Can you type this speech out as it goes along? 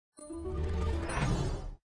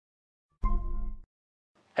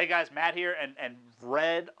Hey guys, Matt here, and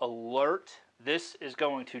red alert. This is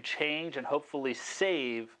going to change and hopefully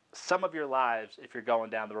save some of your lives if you're going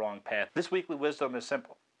down the wrong path. This weekly wisdom is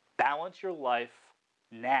simple. Balance your life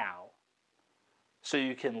now so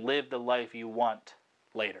you can live the life you want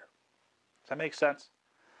later. Does that make sense?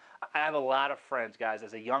 I have a lot of friends, guys.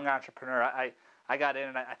 As a young entrepreneur, I got in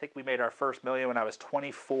and I think we made our first million when I was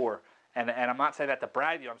 24. And I'm not saying that to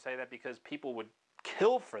brag to you. I'm saying that because people would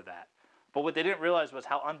kill for that. But what they didn't realize was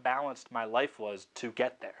how unbalanced my life was to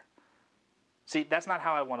get there. See, that's not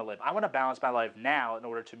how I want to live. I want to balance my life now in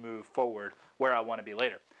order to move forward where I want to be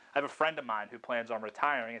later. I have a friend of mine who plans on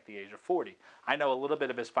retiring at the age of 40. I know a little bit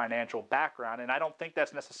of his financial background, and I don't think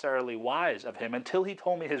that's necessarily wise of him until he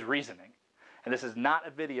told me his reasoning. And this is not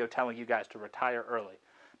a video telling you guys to retire early.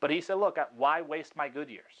 But he said, look, why waste my good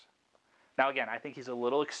years? Now, again, I think he's a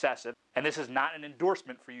little excessive, and this is not an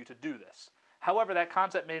endorsement for you to do this. However, that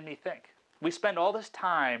concept made me think. We spend all this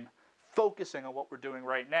time focusing on what we're doing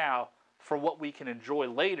right now for what we can enjoy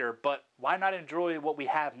later, but why not enjoy what we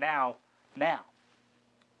have now?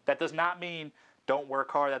 That does not mean don't work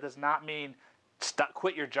hard. That does not mean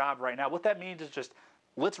quit your job right now. What that means is just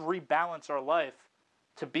let's rebalance our life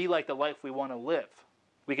to be like the life we want to live.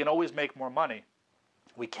 We can always make more money.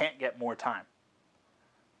 We can't get more time.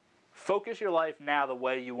 Focus your life now the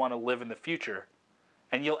way you want to live in the future,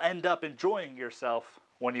 and you'll end up enjoying yourself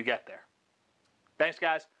when you get there. Thanks,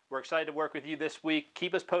 guys. We're excited to work with you this week.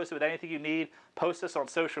 Keep us posted with anything you need. Post us on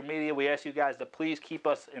social media. We ask you guys to please keep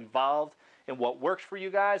us involved in what works for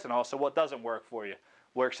you guys and also what doesn't work for you.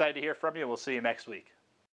 We're excited to hear from you, and we'll see you next week.